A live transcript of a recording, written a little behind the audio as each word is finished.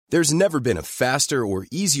There's never been a faster or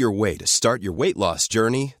easier way to start your weight loss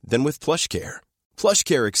journey than with PlushCare.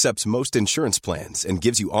 PlushCare accepts most insurance plans and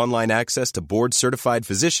gives you online access to board-certified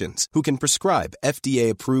physicians who can prescribe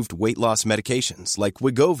FDA-approved weight loss medications like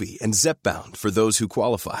Wegovy and Zepbound for those who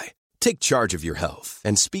qualify. Take charge of your health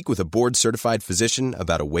and speak with a board-certified physician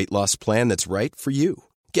about a weight loss plan that's right for you.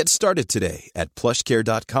 Get started today at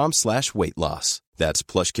plushcare.com/weight loss. That's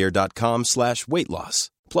plushcare.com/weight loss.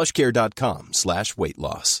 plushcare.com/weight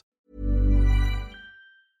loss.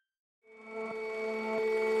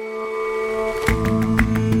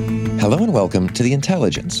 Hello and welcome to The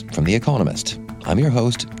Intelligence from The Economist. I'm your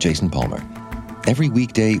host, Jason Palmer. Every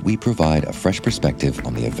weekday, we provide a fresh perspective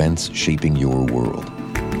on the events shaping your world.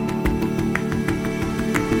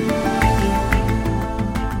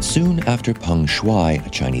 Soon after Peng Shuai, a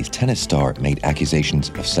Chinese tennis star, made accusations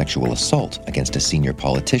of sexual assault against a senior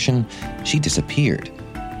politician, she disappeared.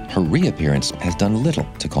 Her reappearance has done little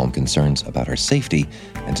to calm concerns about her safety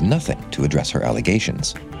and nothing to address her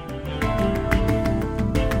allegations.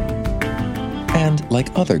 And like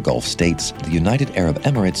other Gulf states, the United Arab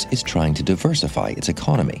Emirates is trying to diversify its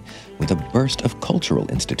economy with a burst of cultural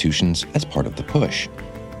institutions as part of the push.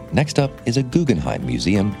 Next up is a Guggenheim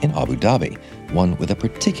Museum in Abu Dhabi, one with a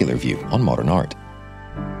particular view on modern art.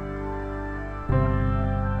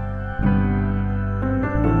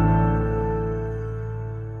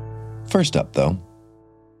 First up, though,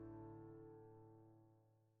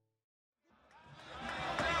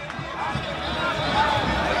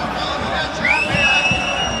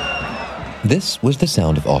 this was the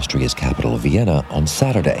sound of Austria's capital, Vienna, on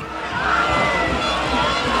Saturday.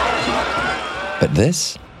 But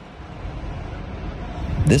this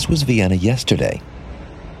was Vienna yesterday.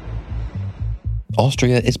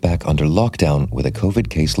 Austria is back under lockdown with a COVID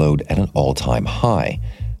caseload at an all-time high.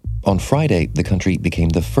 On Friday, the country became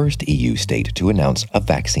the first EU state to announce a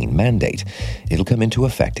vaccine mandate. It'll come into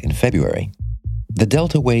effect in February. The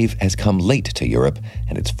Delta wave has come late to Europe,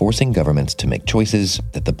 and it's forcing governments to make choices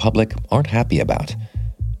that the public aren't happy about.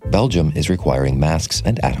 Belgium is requiring masks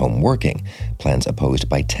and at-home working, plans opposed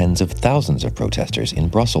by tens of thousands of protesters in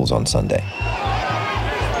Brussels on Sunday.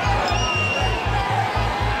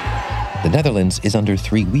 The Netherlands is under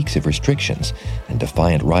 3 weeks of restrictions, and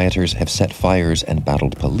defiant rioters have set fires and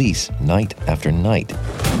battled police night after night.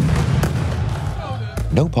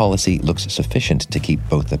 No policy looks sufficient to keep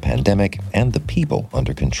both the pandemic and the people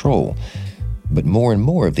under control. But more and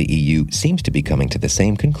more of the EU seems to be coming to the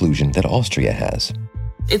same conclusion that Austria has.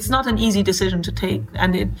 It's not an easy decision to take,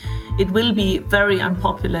 and it will be very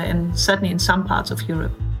unpopular, certainly in some parts of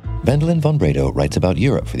Europe. Wendelin von Bredow writes about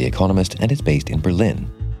Europe for The Economist and is based in Berlin.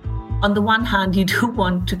 On the one hand, you do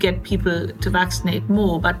want to get people to vaccinate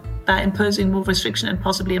more, but by imposing more restriction and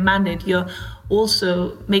possibly a mandate, you're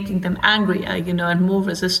also making them angrier, and more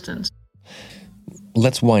resistant.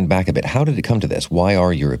 Let's wind back a bit. How did it come to this? Why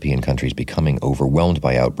are European countries becoming overwhelmed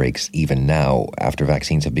by outbreaks even now after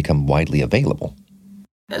vaccines have become widely available?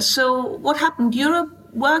 So what happened? Europe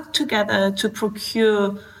worked together to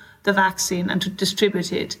procure the vaccine and to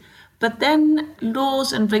distribute it. But then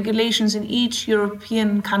laws and regulations in each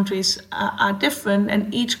European countries are different,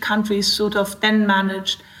 and each country sort of then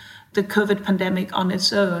managed the COVID pandemic on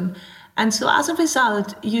its own. And so as a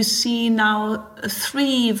result, you see now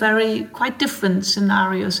 3 very quite different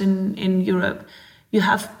scenarios in Europe. You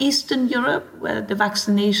have Eastern Europe, where the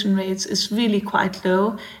vaccination rates is really quite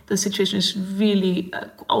low. The situation is really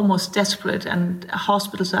almost desperate, and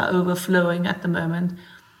hospitals are overflowing at the moment.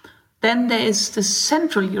 Then there is the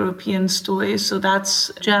Central European story, so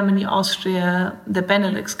that's Germany, Austria, the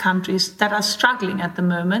Benelux countries that are struggling at the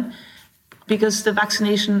moment because the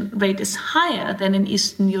vaccination rate is higher than in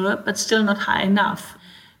Eastern Europe, but still not high enough.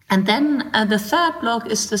 And then the third block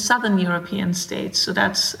is the Southern European states, so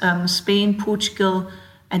that's Spain, Portugal,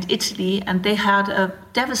 and Italy, and they had a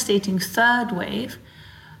devastating third wave.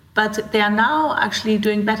 But they are now actually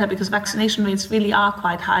doing better because vaccination rates really are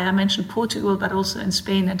quite high. I mentioned Portugal, but also in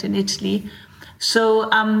Spain and in Italy. So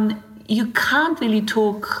you can't really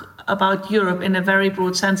talk about Europe in a very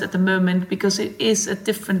broad sense at the moment because it is a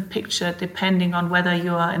different picture depending on whether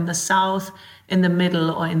you are in the south, in the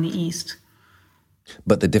middle, or in the east.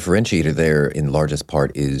 But the differentiator there in largest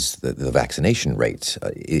part is the vaccination rate.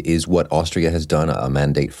 Is what Austria has done, a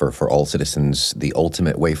mandate for all citizens, the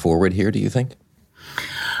ultimate way forward here, do you think?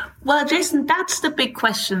 Well, Jason, that's the big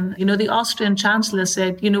question. The Austrian chancellor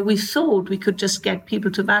said, we thought we could just get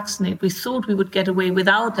people to vaccinate. We thought we would get away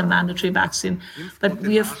without a mandatory vaccine, but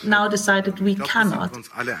we have now decided we cannot.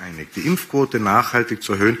 Die Impfquote nachhaltig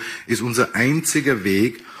zu erhöhen, ist unser einziger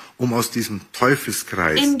Weg, aus diesem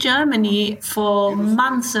Teufelskreis. In Germany, for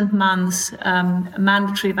months and months,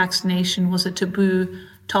 mandatory vaccination was a taboo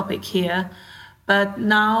topic here. But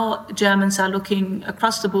now Germans are looking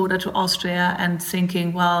across the border to Austria and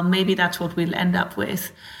thinking, well, maybe that's what we'll end up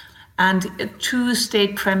with. And two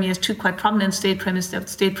quite prominent state premiers, the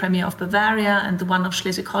state premier of Bavaria and the one of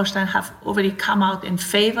Schleswig-Holstein, have already come out in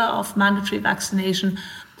favor of mandatory vaccination,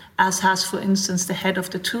 as has, for instance, the head of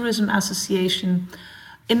the Tourism Association.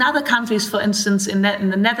 In other countries, for instance, in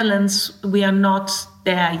the Netherlands, we are not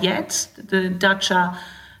there yet. The Dutch are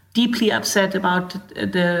deeply upset about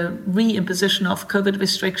the re-imposition of COVID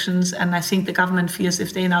restrictions. And I think the government fears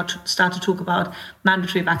if they now start to talk about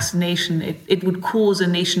mandatory vaccination, it would cause a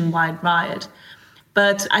nationwide riot.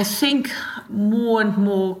 But I think more and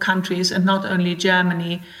more countries, and not only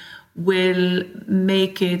Germany, will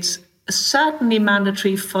make it certainly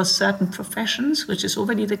mandatory for certain professions, which is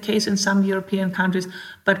already the case in some European countries,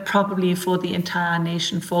 but probably for the entire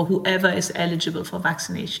nation, for whoever is eligible for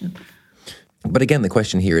vaccination. But again, the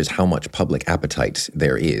question here is how much public appetite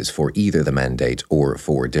there is for either the mandate or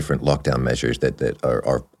for different lockdown measures that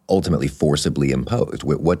are ultimately forcibly imposed.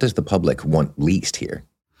 What does the public want least here?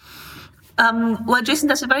 Well, Jason,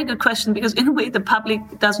 that's a very good question, because in a way the public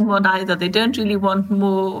doesn't want either. They don't really want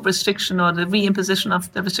more restriction or the reimposition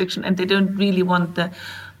of the restriction, and they don't really want the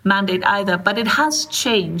mandate either. But it has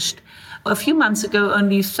changed. A few months ago,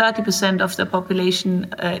 only 30% of the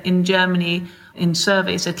population in Germany, in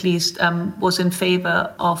surveys at least, was in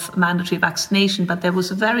favor of mandatory vaccination. But there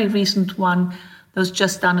was a very recent one that was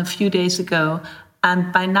just done a few days ago.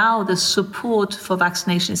 And by now, the support for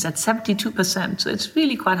vaccination is at 72%. So it's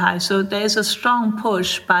really quite high. So there's a strong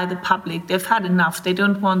push by the public. They've had enough. They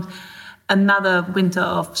don't want another winter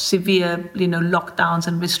of severe, lockdowns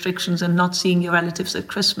and restrictions and not seeing your relatives at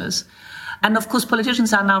Christmas. And of course,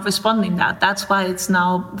 politicians are now responding to that. That's why it's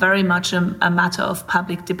now very much a matter of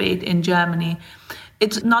public debate in Germany.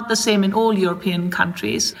 It's not the same in all European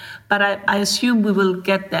countries, but I assume we will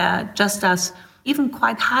get there, just as even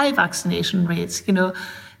quite high vaccination rates,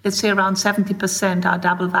 let's say around 70% are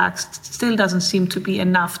double vaxxed, still doesn't seem to be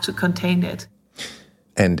enough to contain it.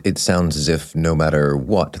 And it sounds as if no matter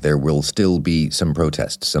what, there will still be some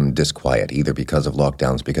protests, some disquiet, either because of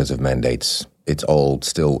lockdowns, because of mandates. It's all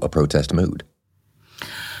still a protest mood.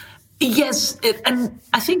 Yes, and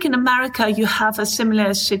I think in America you have a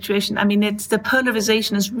similar situation. I mean, the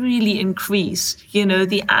polarization has really increased.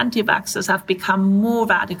 The anti-vaxxers have become more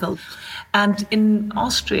radical. And in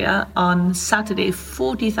Austria on Saturday,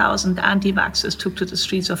 40,000 anti-vaxxers took to the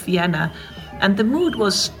streets of Vienna. And the mood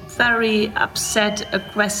was very upset,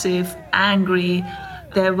 aggressive, angry.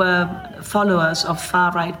 There were followers of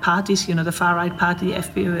far-right parties. The far-right party, the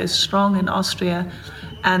FPÖ, is strong in Austria.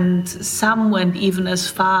 And some went even as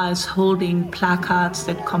far as holding placards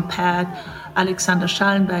that compared Alexander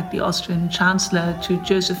Schallenberg, the Austrian chancellor, to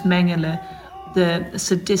Joseph Mengele, the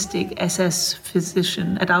sadistic SS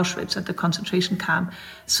physician at Auschwitz at the concentration camp.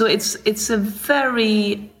 So it's a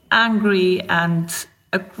very angry and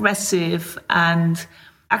aggressive and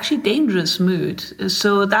actually dangerous mood.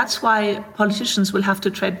 So that's why politicians will have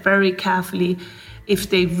to tread very carefully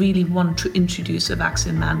if they really want to introduce a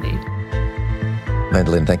vaccine mandate.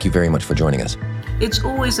 Madeleine, thank you very much for joining us. It's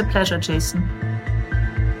always a pleasure, Jason.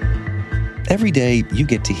 Every day you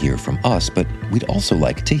get to hear from us, but we'd also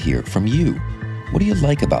like to hear from you. What do you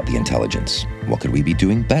like about the intelligence? What could we be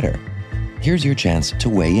doing better? Here's your chance to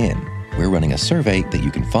weigh in. We're running a survey that you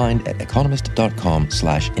can find at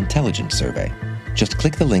economist.com/intelligence survey. Just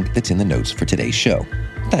click the link that's in the notes for today's show.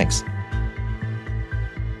 Thanks.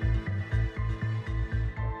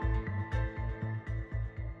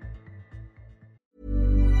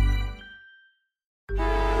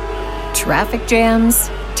 Traffic jams,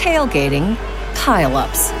 tailgating,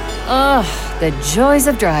 pile-ups. Ugh, the joys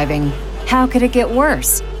of driving. How could it get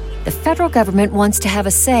worse? The federal government wants to have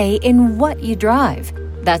a say in what you drive.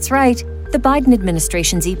 That's right. The Biden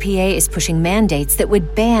administration's EPA is pushing mandates that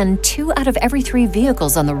would ban 2 out of every 3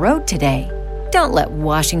 vehicles on the road today. Don't let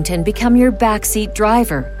Washington become your backseat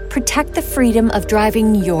driver. Protect the freedom of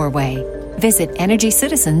driving your way. Visit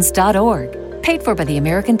EnergyCitizens.org. Paid for by the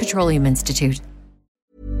American Petroleum Institute.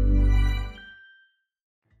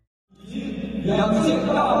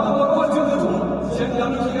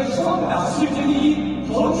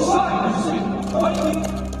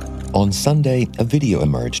 On Sunday, a video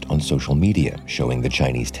emerged on social media showing the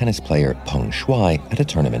Chinese tennis player Peng Shuai at a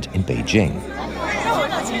tournament in Beijing.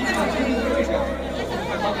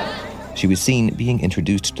 She was seen being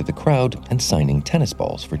introduced to the crowd and signing tennis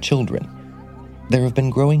balls for children. There have been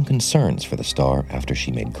growing concerns for the star after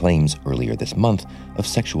she made claims earlier this month of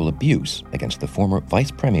sexual abuse against the former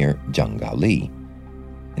Vice Premier Zhang Gaoli.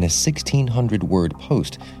 In a 1,600-word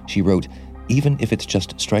post, she wrote, "Even if it's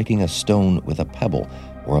just striking a stone with a pebble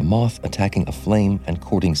or a moth attacking a flame and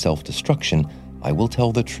courting self-destruction, I will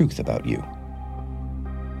tell the truth about you."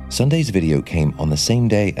 Sunday's video came on the same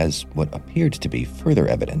day as what appeared to be further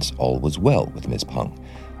evidence all was well with Ms. Peng,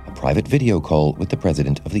 a private video call with the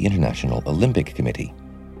president of the International Olympic Committee.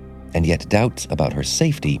 And yet doubts about her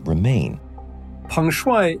safety remain. Peng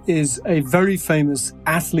Shuai is a very famous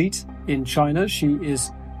athlete in China. She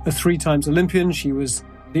is a 3-time Olympian. She was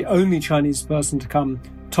the only Chinese person to come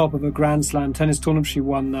top of a Grand Slam tennis tournament. She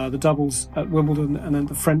won the doubles at Wimbledon and then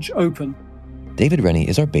the French Open. David Rennie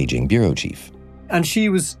is our Beijing bureau chief. And she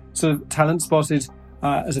was sort of talent spotted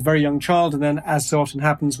as a very young child, and then, as so often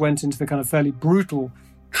happens, went into the kind of fairly brutal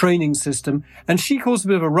training system. And she caused a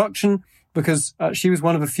bit of a ruction because she was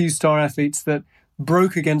one of a few star athletes that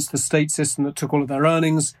broke against the state system that took all of their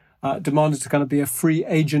earnings, demanded to kind of be a free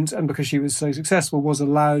agent, and because she was so successful, was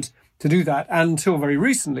allowed to do that. And until very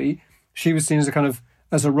recently, she was seen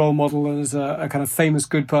as a role model and as a kind of famous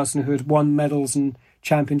good person who had won medals and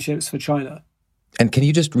championships for China. And can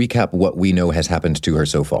you just recap what we know has happened to her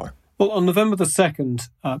so far? Well, on November the 2nd,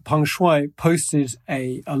 Peng Shuai posted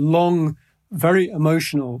a long, very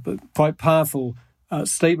emotional but quite powerful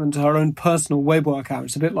statement to her own personal Weibo account.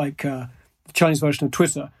 It's a bit like the Chinese version of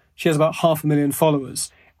Twitter. She has about 500,000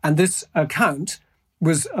 followers. And this account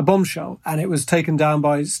was a bombshell, and it was taken down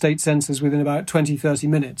by state censors within about 20-30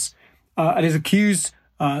 minutes. And it accused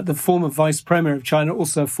the former vice premier of China,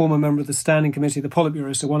 also a former member of the Standing Committee of the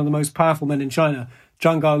Politburo, so one of the most powerful men in China,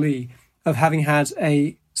 Zhang Gaoli, of having had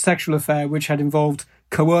a sexual affair which had involved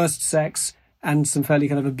coerced sex and some fairly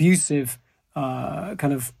kind of abusive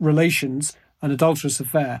kind of relations, an adulterous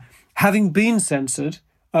affair. Having been censored,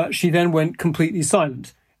 she then went completely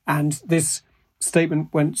silent. And this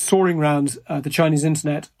statement went soaring around the Chinese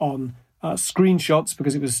internet on screenshots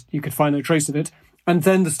because you could find no trace of it. And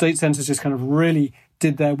then the state censors just kind of really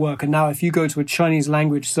did their work. And now if you go to a Chinese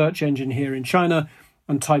language search engine here in China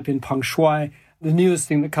and type in Peng Shuai, the newest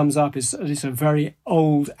thing that comes up is a very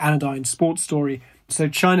old anodyne sports story. So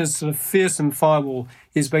China's sort of fearsome firewall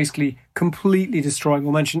is basically completely destroying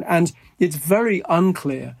all mention. And it's very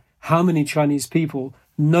unclear how many Chinese people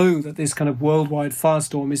know that this kind of worldwide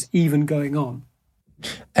firestorm is even going on.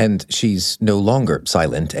 And she's no longer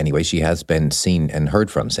silent anyway. She has been seen and heard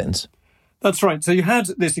from since. That's right. So you had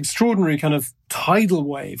this extraordinary kind of tidal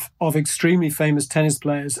wave of extremely famous tennis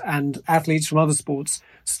players and athletes from other sports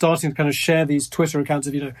starting to kind of share these Twitter accounts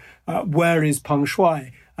of, where is Peng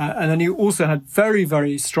Shuai? And then you also had very,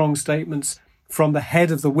 very strong statements from the head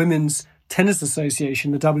of the Women's Tennis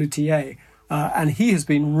Association, the WTA. And he has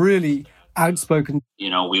been really outspoken.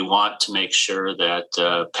 We want to make sure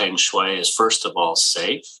that Peng Shuai is, first of all,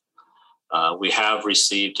 safe. We have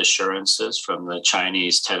received assurances from the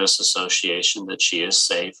Chinese Tennis Association that she is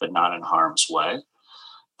safe and not in harm's way.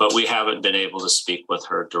 But we haven't been able to speak with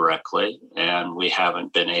her directly, and we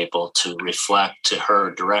haven't been able to reflect to her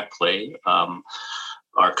directly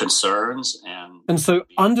our concerns. And so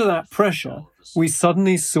under that pressure, we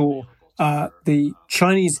suddenly saw the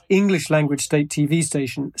Chinese English language state TV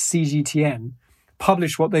station, CGTN,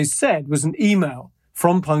 publish what they said was an email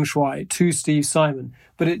from Peng Shuai to Steve Simon,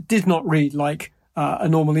 but it did not read like a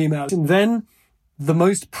normal email. And then the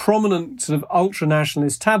most prominent sort of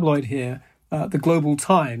ultra-nationalist tabloid here, the Global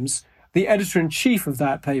Times, the editor-in-chief of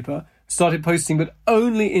that paper, started posting, but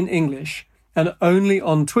only in English and only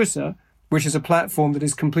on Twitter, which is a platform that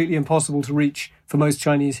is completely impossible to reach for most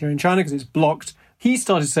Chinese here in China because it's blocked. He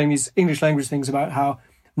started saying these English language things about how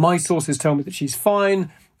my sources tell me that she's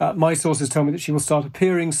fine, my sources tell me that she will start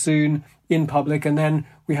appearing soon in public. And then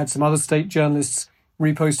we had some other state journalists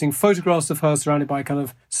reposting photographs of her surrounded by kind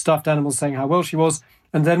of stuffed animals saying how well she was.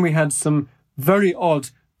 And then we had some very odd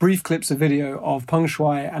brief clips of video of Peng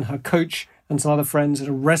Shuai and her coach and some other friends at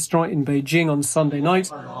a restaurant in Beijing on Sunday night.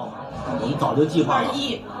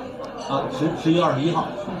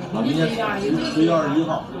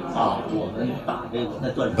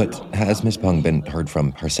 But has Ms. Peng been heard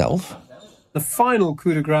from herself? The final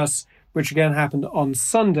coup de grace, which again happened on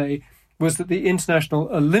Sunday, was that the International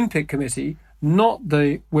Olympic Committee, not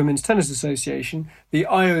the Women's Tennis Association, the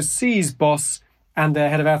IOC's boss and their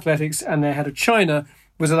head of athletics and their head of China,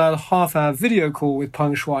 was allowed a half-hour video call with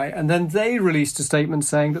Peng Shuai, and then they released a statement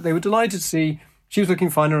saying that they were delighted to see she was looking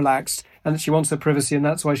fine and relaxed and that she wants her privacy and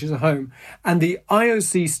that's why she's at home. And the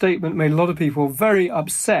IOC statement made a lot of people very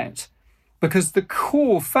upset because the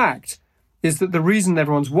core fact is that the reason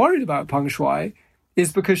everyone's worried about Peng Shuai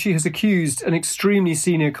is because she has accused an extremely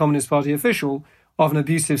senior Communist Party official of an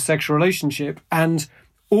abusive sexual relationship. And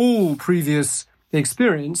all previous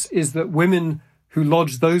experience is that women who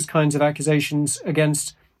lodge those kinds of accusations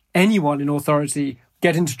against anyone in authority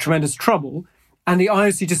get into tremendous trouble. And the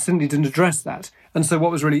IOC just simply didn't address that. And so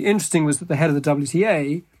what was really interesting was that the head of the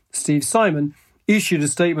WTA, Steve Simon, issued a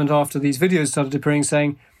statement after these videos started appearing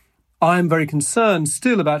saying, I am very concerned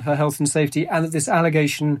still about her health and safety and that this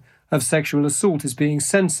allegation of sexual assault is being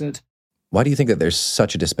censored. Why do you think that there's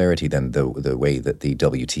such a disparity then, the way that the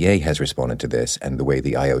WTA has responded to this and the way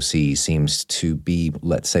the IOC seems to be,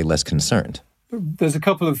 let's say, less concerned? There's a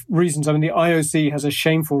couple of reasons. I mean, the IOC has a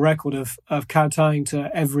shameful record of kowtowing to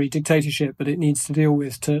every dictatorship that it needs to deal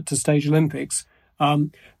with to stage Olympics.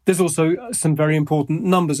 There's also some very important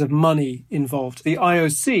numbers of money involved. The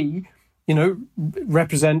IOC,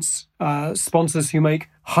 represents sponsors who make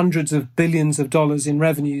hundreds of billions of dollars in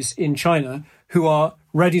revenues in China, who are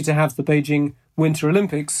ready to have the Beijing Winter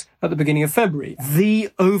Olympics at the beginning of February. The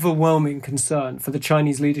overwhelming concern for the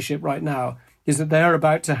Chinese leadership right now is that they are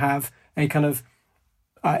about to have a kind of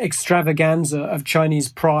extravaganza of Chinese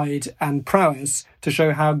pride and prowess to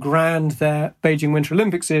show how grand their Beijing Winter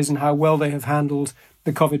Olympics is and how well they have handled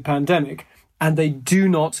the COVID pandemic. And they do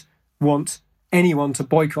not want anyone to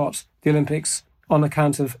boycott the Olympics on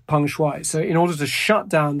account of Peng Shuai. So in order to shut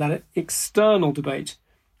down that external debate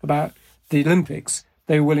about the Olympics,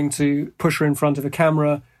 they were willing to push her in front of a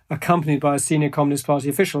camera, accompanied by a senior Communist Party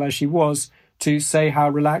official, as she was, to say how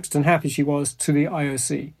relaxed and happy she was to the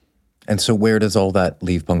IOC. And so where does all that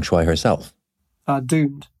leave Peng Shuai herself?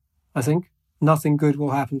 Doomed, I think. Nothing good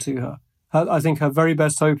will happen to her. I think her very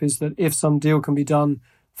best hope is that if some deal can be done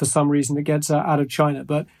for some reason, it gets her out of China.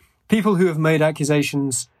 But people who have made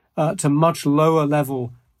accusations to much lower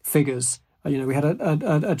level figures, we had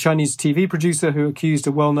a Chinese TV producer who accused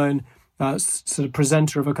a well-known sort of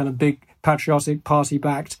presenter of a kind of big patriotic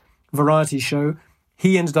party-backed variety show.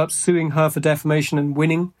 He ended up suing her for defamation and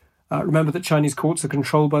winning. Remember that Chinese courts are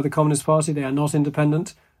controlled by the Communist Party. They are not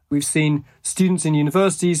independent. We've seen students in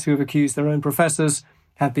universities who have accused their own professors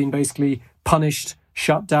have been basically punished,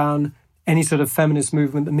 shut down. Any sort of feminist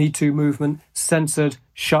movement, the Me Too movement, censored,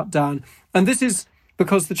 shut down. And this is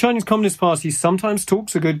because the Chinese Communist Party sometimes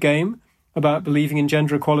talks a good game about believing in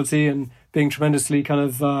gender equality and being tremendously kind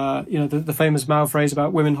of, the famous Mao phrase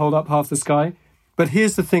about women hold up half the sky. But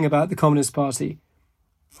here's the thing about the Communist Party.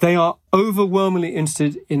 They are overwhelmingly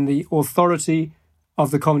interested in the authority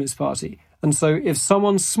of the Communist Party. And so if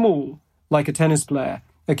someone small, like a tennis player,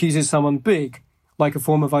 accuses someone big, like a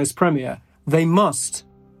former vice premier, they must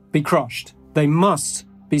be crushed. They must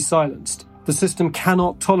be silenced. The system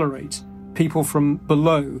cannot tolerate people from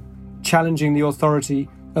below challenging the authority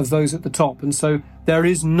of those at the top. And so there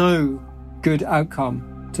is no good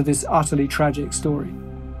outcome to this utterly tragic story.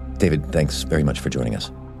 David, thanks very much for joining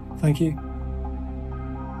us. Thank you.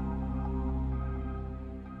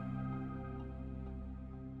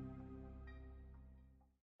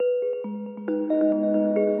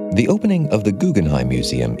 The opening of the Guggenheim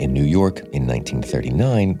Museum in New York in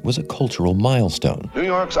 1939 was a cultural milestone. New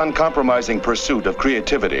York's uncompromising pursuit of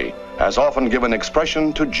creativity has often given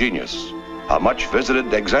expression to genius. A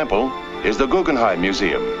much-visited example is the Guggenheim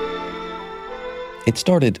Museum. It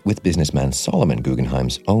started with businessman Solomon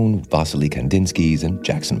Guggenheim's own Vasily Kandinskys and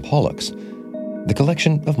Jackson Pollocks. The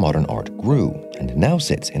collection of modern art grew and now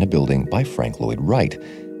sits in a building by Frank Lloyd Wright,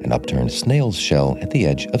 an upturned snail's shell at the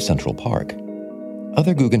edge of Central Park.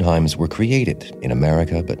 Other Guggenheims were created in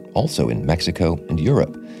America, but also in Mexico and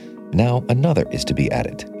Europe. Now another is to be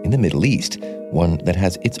added in the Middle East, one that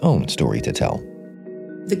has its own story to tell.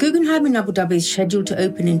 The Guggenheim in Abu Dhabi is scheduled to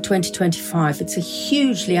open in 2025. It's a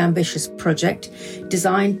hugely ambitious project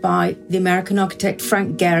designed by the American architect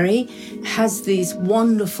Frank Gehry. It has these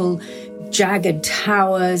wonderful jagged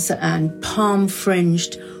towers and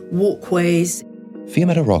palm-fringed walkways.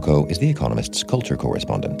 Fiametta Rocco is The Economist's culture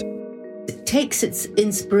correspondent. It takes its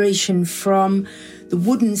inspiration from the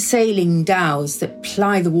wooden sailing dhows that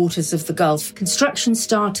ply the waters of the Gulf. Construction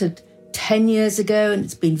started 10 years ago, and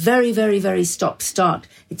it's been very, very, very stop-start.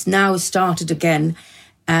 It's now started again,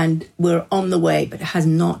 and we're on the way, but it has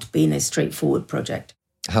not been a straightforward project.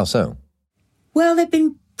 How so? Well, there have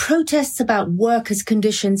been protests about workers'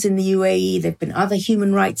 conditions in the UAE. There have been other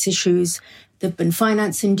human rights issues. There have been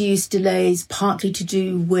finance-induced delays, partly to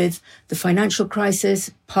do with the financial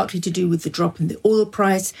crisis, partly to do with the drop in the oil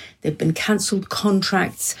price. There have been cancelled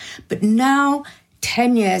contracts. But now,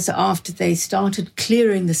 10 years after they started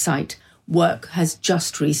clearing the site, work has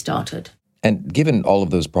just restarted. And given all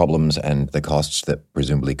of those problems and the costs that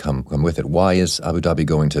presumably come with it, why is Abu Dhabi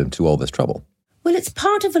going to all this trouble? Well, it's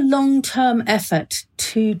part of a long-term effort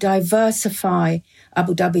to diversify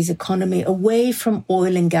Abu Dhabi's economy away from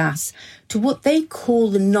oil and gas to what they call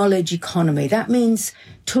the knowledge economy. That means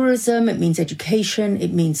tourism, it means education,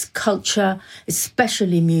 it means culture,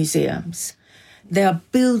 especially museums. They are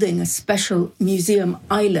building a special museum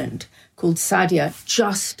island called Sadia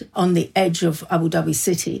just on the edge of Abu Dhabi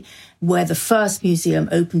city, where the first museum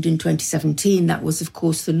opened in 2017. That was, of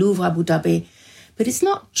course, the Louvre Abu Dhabi. But it's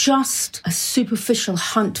not just a superficial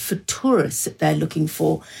hunt for tourists that they're looking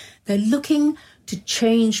for. They're looking to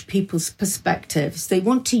change people's perspectives. They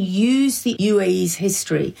want to use the UAE's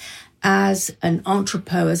history as an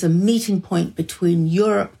entrepot, as a meeting point between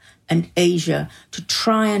Europe and Asia to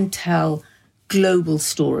try and tell global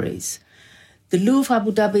stories. The Louvre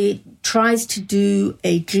Abu Dhabi tries to do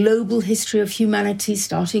a global history of humanity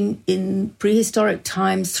starting in prehistoric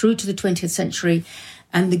times through to the 20th century.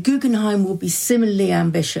 And the Guggenheim will be similarly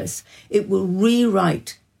ambitious. It will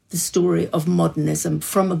rewrite the story of modernism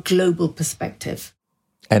from a global perspective.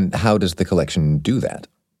 And how does the collection do that?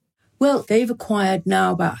 Well, they've acquired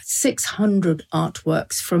now about 600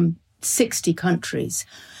 artworks from 60 countries,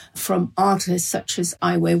 from artists such as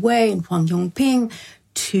Ai Weiwei and Huang Yongping,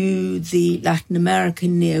 to the Latin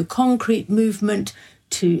American neo-concrete movement,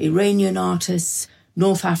 to Iranian artists,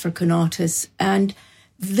 North African artists, and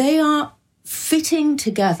they are fitting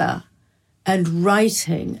together and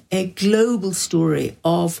writing a global story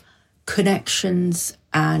of connections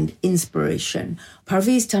and inspiration.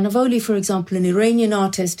 Parviz Tanavoli, for example, an Iranian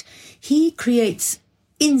artist, he creates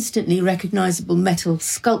instantly recognizable metal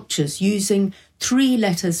sculptures using 3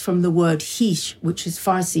 letters from the word hish, which is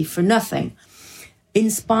Farsi for nothing,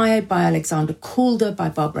 inspired by Alexander Calder, by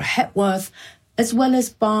Barbara Hepworth, as well as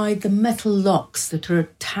by the metal locks that are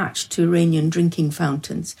attached to Iranian drinking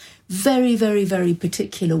fountains. Very, very, very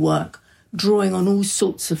particular work, drawing on all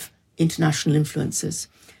sorts of international influences.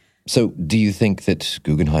 So do you think that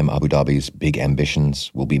Guggenheim Abu Dhabi's big ambitions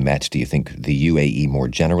will be met? Do you think the UAE more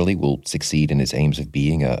generally will succeed in its aims of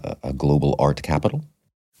being a global art capital?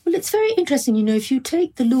 Well, it's very interesting. You know, if you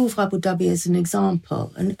take the Louvre Abu Dhabi as an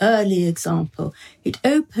example, an early example, it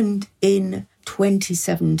opened in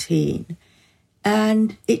 2017.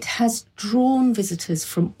 And it has drawn visitors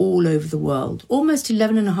from all over the world. Almost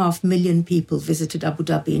 11.5 million people visited Abu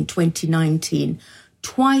Dhabi in 2019,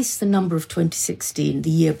 twice the number of 2016, the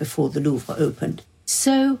year before the Louvre opened.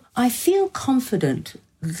 So I feel confident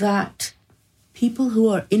that people who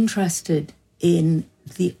are interested in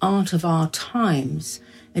the art of our times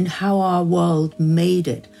and how our world made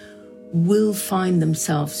it will find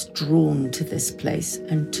themselves drawn to this place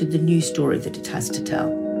and to the new story that it has to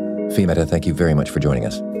tell. Fiammetta, thank you very much for joining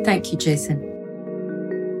us. Thank you, Jason.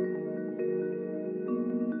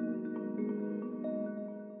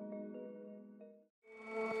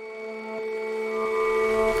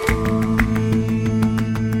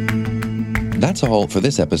 That's all for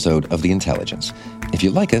this episode of The Intelligence. If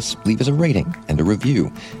you like us, leave us a rating and a review.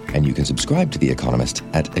 And you can subscribe to The Economist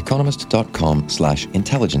at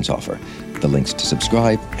economist.com/intelligence offer. The links to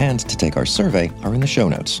subscribe and to take our survey are in the show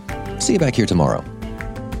notes. See you back here tomorrow.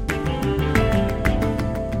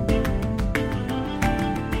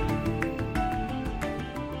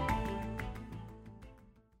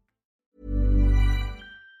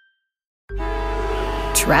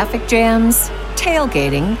 Traffic jams,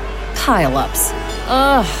 tailgating, pile-ups.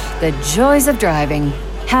 Ugh, the joys of driving.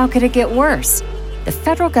 How could it get worse? The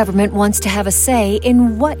federal government wants to have a say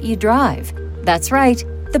in what you drive. That's right.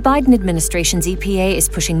 The Biden administration's EPA is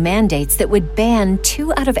pushing mandates that would ban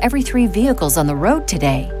 2 out of every 3 vehicles on the road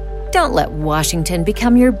today. Don't let Washington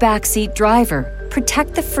become your backseat driver.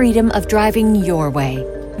 Protect the freedom of driving your way.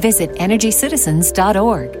 Visit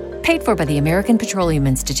EnergyCitizens.org. Paid for by the American Petroleum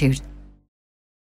Institute.